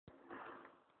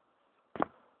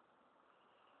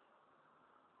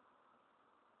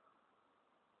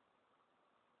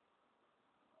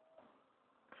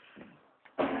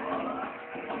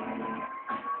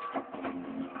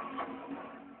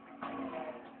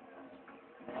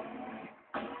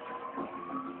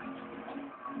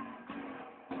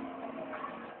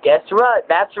Guess what?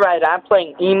 That's right. I'm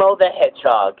playing Emo the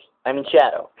Hedgehog. I mean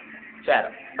Shadow.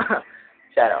 Shadow.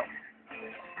 Shadow.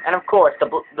 And of course,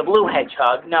 the blue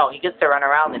hedgehog. No, he gets to run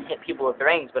around and hit people with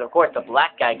rings. But of course, the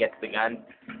black guy gets the gun.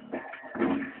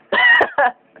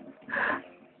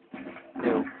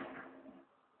 Ew.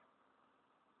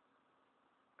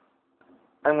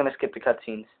 I'm gonna skip the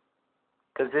cutscenes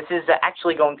because this is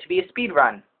actually going to be a speed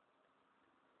run.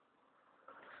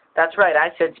 That's right,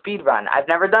 I said speed run. I've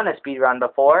never done a speed run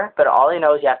before, but all I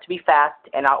know is you have to be fast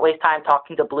and not waste time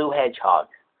talking to blue hedgehogs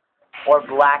or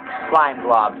black slime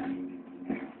blobs.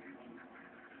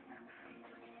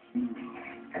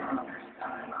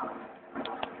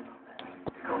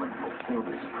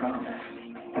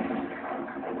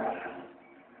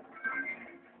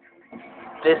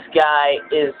 This guy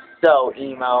is so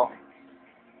emo.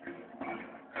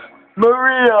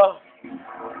 Maria!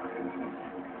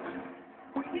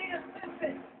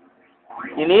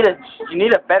 You need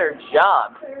a better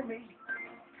job.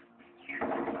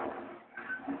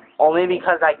 Only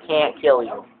because I can't kill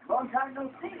you.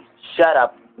 Shut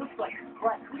up.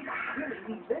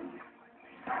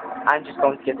 I'm just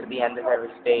going to get to the end of every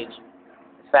stage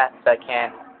as fast as I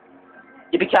can.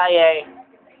 Yippee-ki-yay!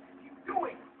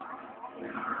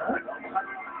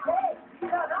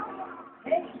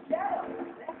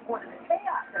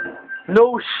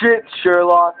 No shit,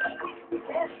 Sherlock.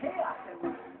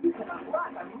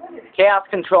 Chaos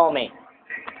control me.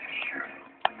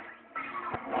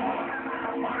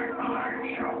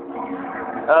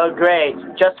 Oh great,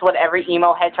 just what every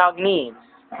emo hedgehog needs.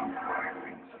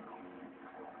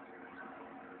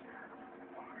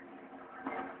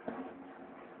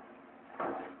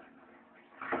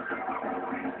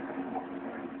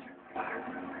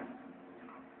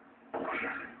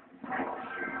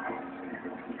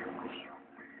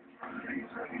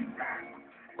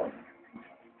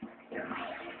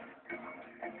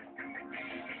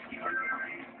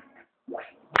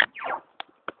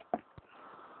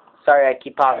 Sorry, I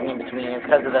keep pausing in between. It's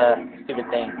because of the stupid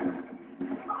thing.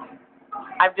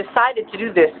 I've decided to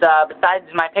do this besides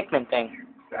my Pikmin thing.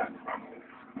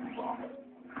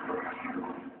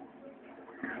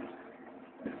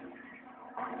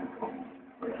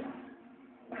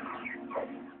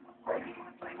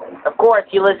 Of course,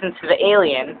 he listens to the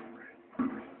alien,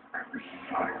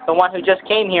 the one who just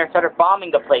came here and started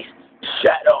bombing the place.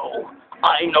 Shadow,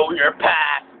 I know your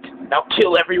past. Now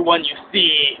kill everyone you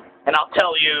see. And I'll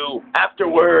tell you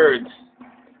afterwards.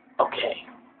 Okay.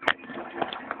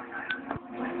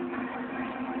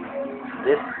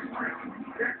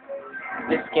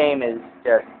 This game is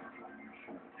just...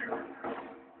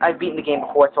 I've beaten the game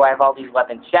before, so I have all these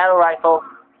weapons. Shadow rifle,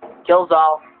 kills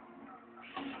all.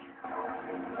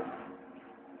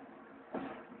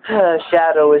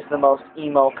 Shadow is the most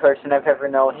emo person I've ever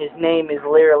known. His name is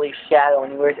literally Shadow,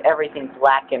 and he wears everything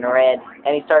black and red.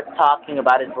 And he starts talking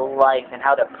about his life and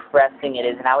how depressing it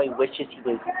is and how he wishes he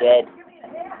was dead.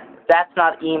 If that's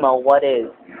not emo, what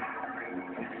is?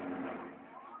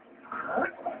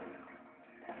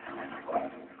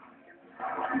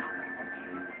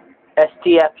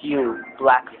 STFU,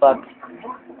 black fuck.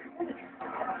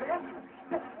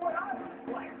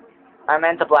 I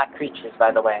meant the black creatures,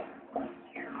 by the way.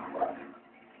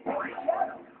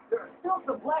 There are still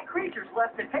some black creatures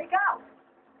left to take out.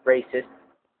 Racist.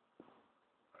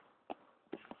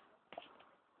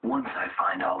 Once I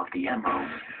find all of the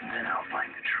emeralds, then I'll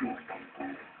find the truth.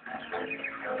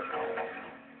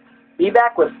 Be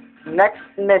back with next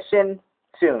mission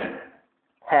soon.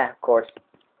 Heh, of course.